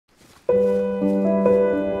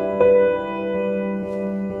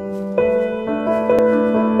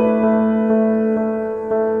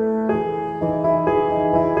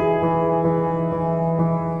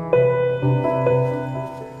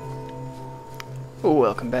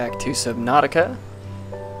Welcome back to Subnautica,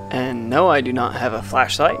 and no, I do not have a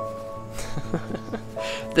flashlight.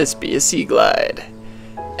 This be a sea glide,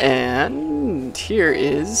 and here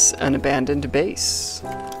is an abandoned base.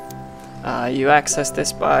 You access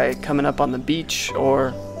this by coming up on the beach,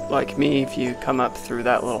 or like me, if you come up through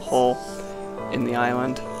that little hole in the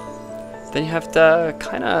island. Then you have to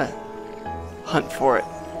kind of hunt for it.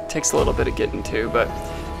 Takes a little bit of getting to, but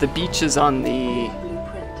the beach is on the...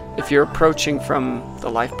 If you're approaching from the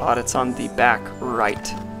life pod, it's on the back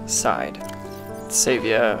right side. It'll save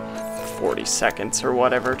you 40 seconds or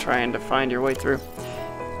whatever trying to find your way through.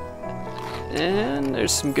 And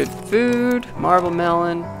there's some good food, marble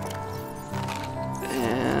melon,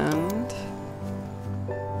 and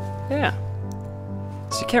yeah.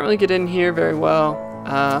 So you can't really get in here very well.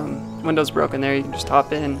 Window's broken there, you can just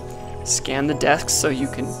hop in, scan the desks so you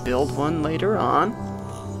can build one later on.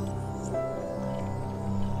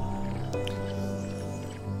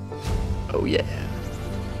 Oh yeah.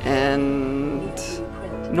 And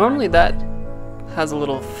normally that has a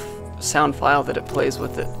little sound file that it plays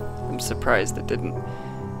with it. I'm surprised it didn't.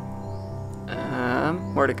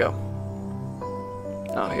 Where'd it go?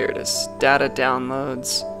 Oh, here it is. Data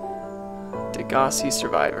downloads. Degassi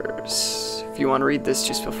survivors. If you want to read this,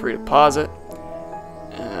 just feel free to pause it.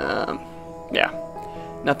 Yeah,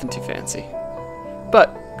 nothing too fancy.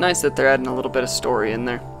 But nice that they're adding a little bit of story in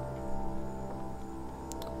there.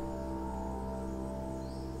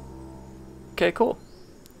 Okay, cool.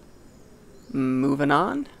 Moving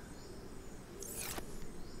on.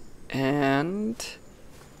 And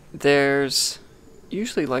there's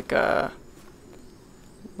usually like a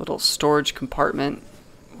little storage compartment,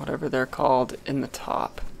 whatever they're called, in the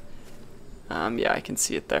top. Yeah, I can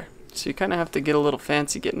see it there. So you kind of have to get a little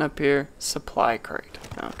fancy getting up here. Supply crate.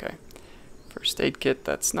 Okay. First aid kit,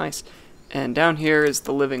 that's nice. And down here is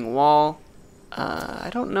the living wall. I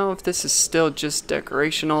don't know if this is still just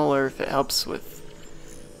decorational or if it helps with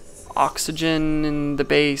oxygen in the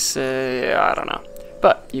base. I don't know.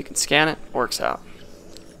 But you can scan it, works out.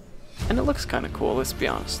 And it looks kind of cool, let's be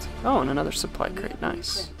honest. Oh, and another supply crate,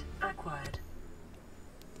 nice.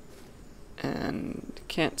 And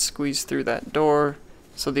can't squeeze through that door,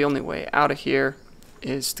 so the only way out of here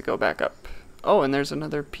is to go back up. Oh, and there's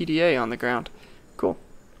another PDA on the ground. Cool.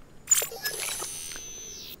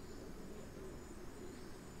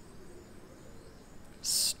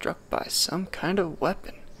 Struck by some kind of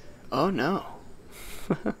weapon. Oh no.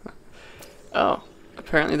 Oh,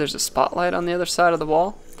 apparently there's a spotlight on the other side of the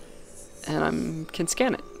wall, and I can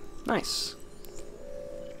scan it. Nice.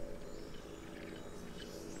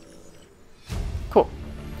 Cool.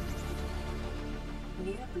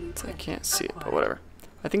 So I can't see it, but whatever.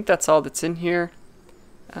 I think that's all that's in here.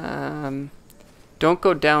 Don't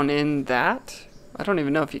go down in that. I don't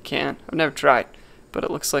even know if you can. I've never tried, but it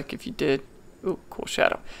looks like if you did... Ooh, cool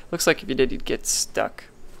shadow. Looks like if you did, you'd get stuck.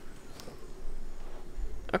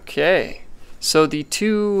 Okay, so the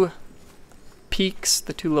two peaks,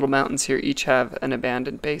 the two little mountains here, each have an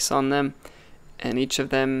abandoned base on them, and each of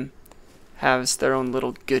them has their own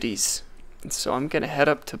little goodies. And so I'm going to head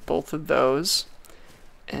up to both of those.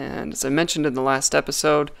 And as I mentioned in the last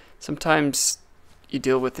episode, sometimes you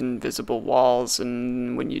deal with invisible walls,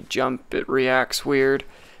 and when you jump, it reacts weird.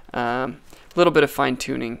 A little bit of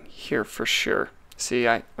fine-tuning here for sure. See,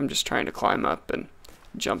 I'm just trying to climb up and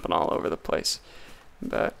jumping all over the place.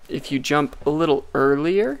 But if you jump a little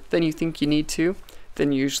earlier than you think you need to,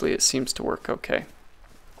 then usually it seems to work okay.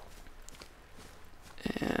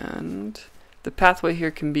 And the pathway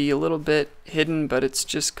here can be a little bit hidden, but it's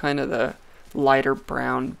just kind of the lighter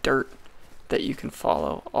brown dirt that you can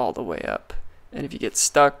follow all the way up. And if you get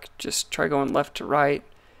stuck, just try going left to right,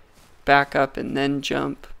 back up, and then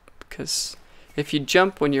jump, because if you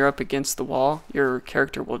jump when you're up against the wall, your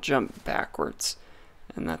character will jump backwards,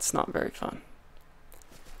 and that's not very fun.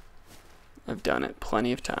 I've done it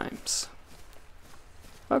plenty of times.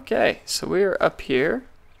 Okay, so we're up here.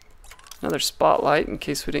 Another spotlight in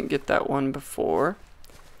case we didn't get that one before.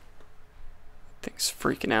 Thing's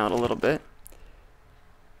freaking out a little bit.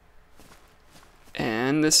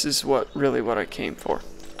 And this is really what I came for.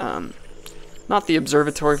 Not the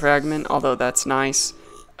observatory fragment, although that's nice.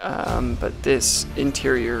 But this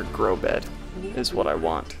interior grow bed is what I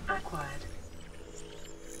want.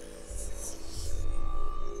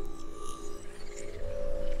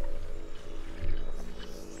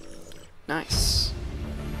 Nice.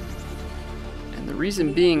 And the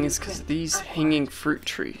reason being is because of these hanging fruit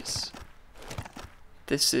trees.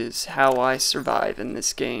 This is how I survive in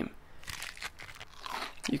this game.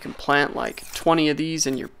 You can plant like 20 of these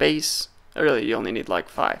in your base. Really, you only need like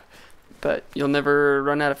 5. But you'll never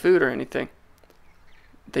run out of food or anything.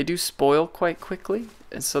 They do spoil quite quickly,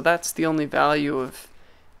 and so that's the only value of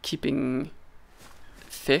keeping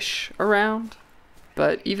fish around.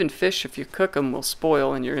 But even fish, if you cook them, will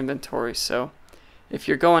spoil in your inventory. So if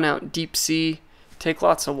you're going out deep sea, take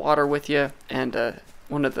lots of water with you and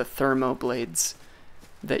one of the thermo blades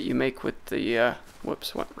that you make with the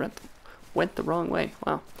whoops, went the wrong way.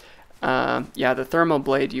 Wow. Yeah, the thermo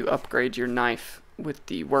blade, you upgrade your knife with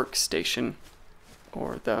the workstation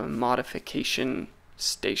or the modification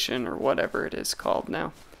station or whatever it is called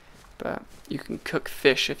now. But you can cook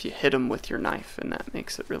fish if you hit them with your knife, and that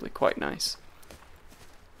makes it really quite nice.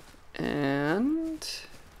 And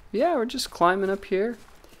yeah, we're just climbing up here.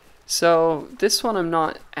 So this one I'm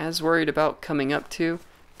not as worried about coming up to.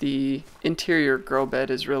 The interior grow bed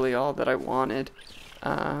is really all that I wanted.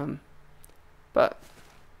 But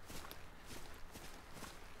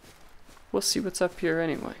we'll see what's up here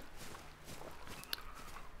anyway.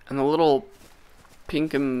 And the little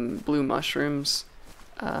pink and blue mushrooms,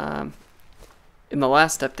 in the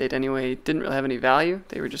last update anyway, didn't really have any value.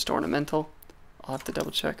 They were just ornamental. I'll have to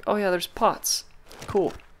double check. Oh yeah, there's pots.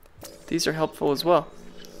 Cool. These are helpful as well.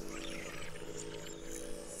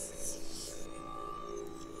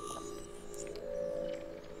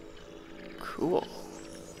 Cool.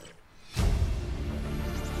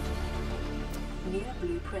 New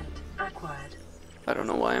blueprint acquired. I don't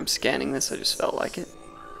know why I'm scanning this, I just felt like it.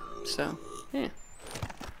 So, yeah.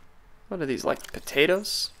 What are these, like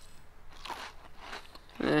potatoes?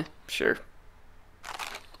 Sure.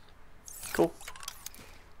 Cool.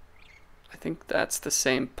 I think that's the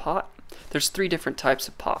same pot. There's 3 different types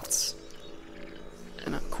of pots.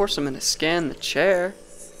 And of course I'm going to scan the chair.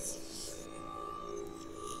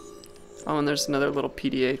 Oh, and there's another little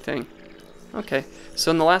PDA thing. Okay,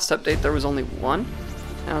 so in the last update there was only 1.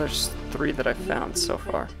 Now there's 3 that I've found so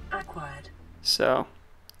far. So,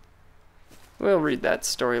 we'll read that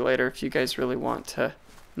story later. If you guys really want to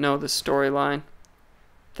know the storyline,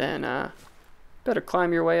 then better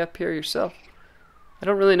climb your way up here yourself. I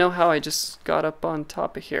don't really know how I just got up on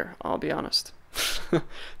top of here, I'll be honest.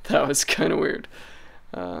 That was kind of weird.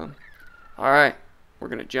 Alright, we're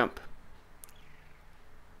gonna jump.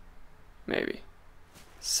 Maybe.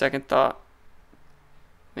 Second thought,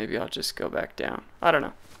 maybe I'll just go back down. I don't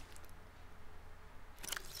know.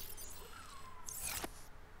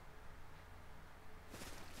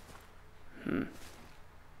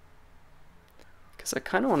 Because I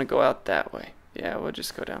kind of want to go out that way. Yeah, we'll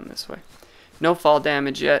just go down this way. No fall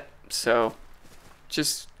damage yet, so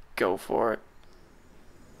just go for it.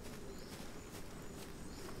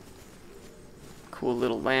 Cool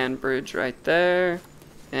little land bridge right there.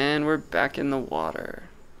 And we're back in the water.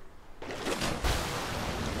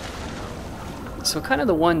 So kind of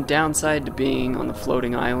the one downside to being on the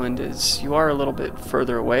floating island is you are a little bit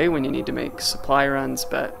further away when you need to make supply runs,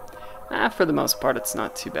 but for the most part it's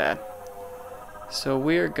not too bad. So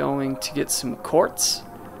we're going to get some quartz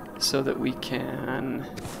so that we can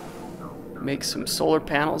make some solar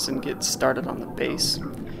panels and get started on the base.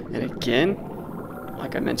 And again,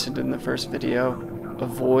 like I mentioned in the first video,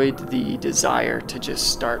 avoid the desire to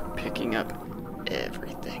just start picking up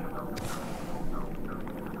everything.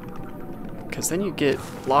 Because then you get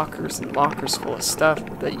lockers and lockers full of stuff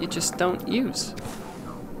that you just don't use.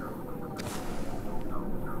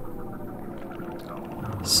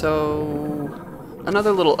 So,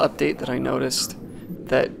 another little update that I noticed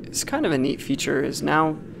that is kind of a neat feature is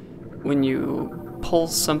now when you pull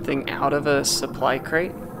something out of a supply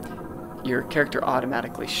crate, your character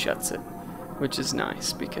automatically shuts it, which is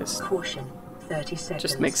nice because it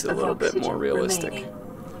just makes it a little bit more realistic.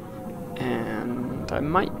 And I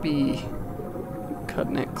might be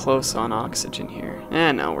cutting it close on oxygen here.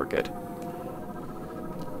 No, we're good.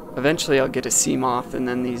 Eventually I'll get a sea moth, and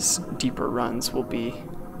then these deeper runs will be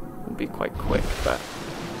quite quick, but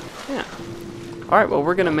yeah. Alright, well,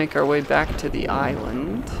 we're gonna make our way back to the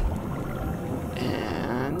island,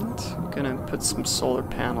 and gonna put some solar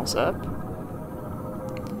panels up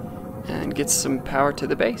and get some power to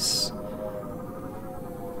the base.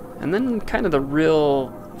 And then kind of the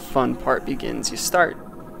real fun part begins. You start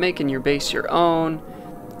making your base your own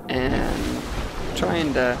and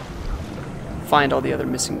trying to find all the other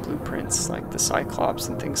missing blueprints, like the Cyclops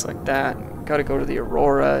and things like that. Gotta go to the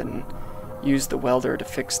Aurora and use the welder to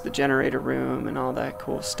fix the generator room and all that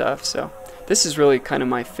cool stuff. So this is really kind of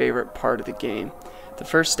my favorite part of the game. The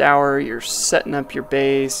first hour, you're setting up your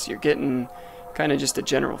base, you're getting kind of just a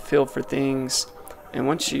general feel for things. And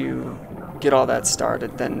once you get all that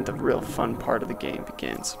started, then the real fun part of the game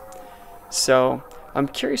begins. So I'm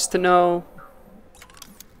curious to know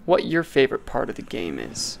what your favorite part of the game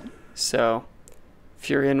is. So if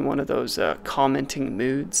you're in one of those commenting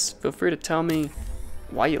moods, feel free to tell me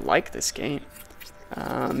why you like this game.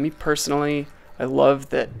 Me personally, I love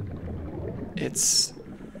that it's,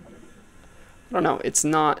 I don't know, it's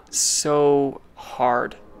not so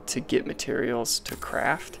hard to get materials to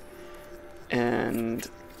craft, and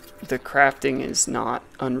the crafting is not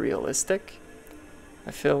unrealistic.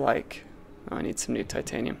 I feel like, oh, I need some new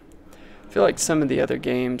titanium. I feel like some of the other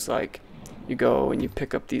games, like you go and you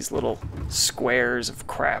pick up these little squares of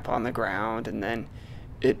crap on the ground and then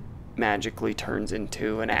it magically turns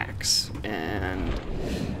into an axe, and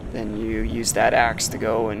then you use that axe to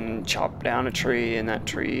go and chop down a tree, and that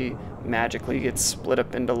tree magically gets split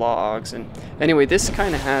up into logs. And anyway, this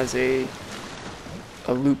kind of has a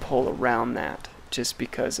loophole around that just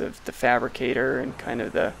because of the fabricator and kind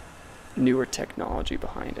of the newer technology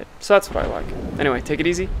behind it. So that's what I like. Anyway, take it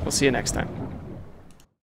easy. We'll see you next time.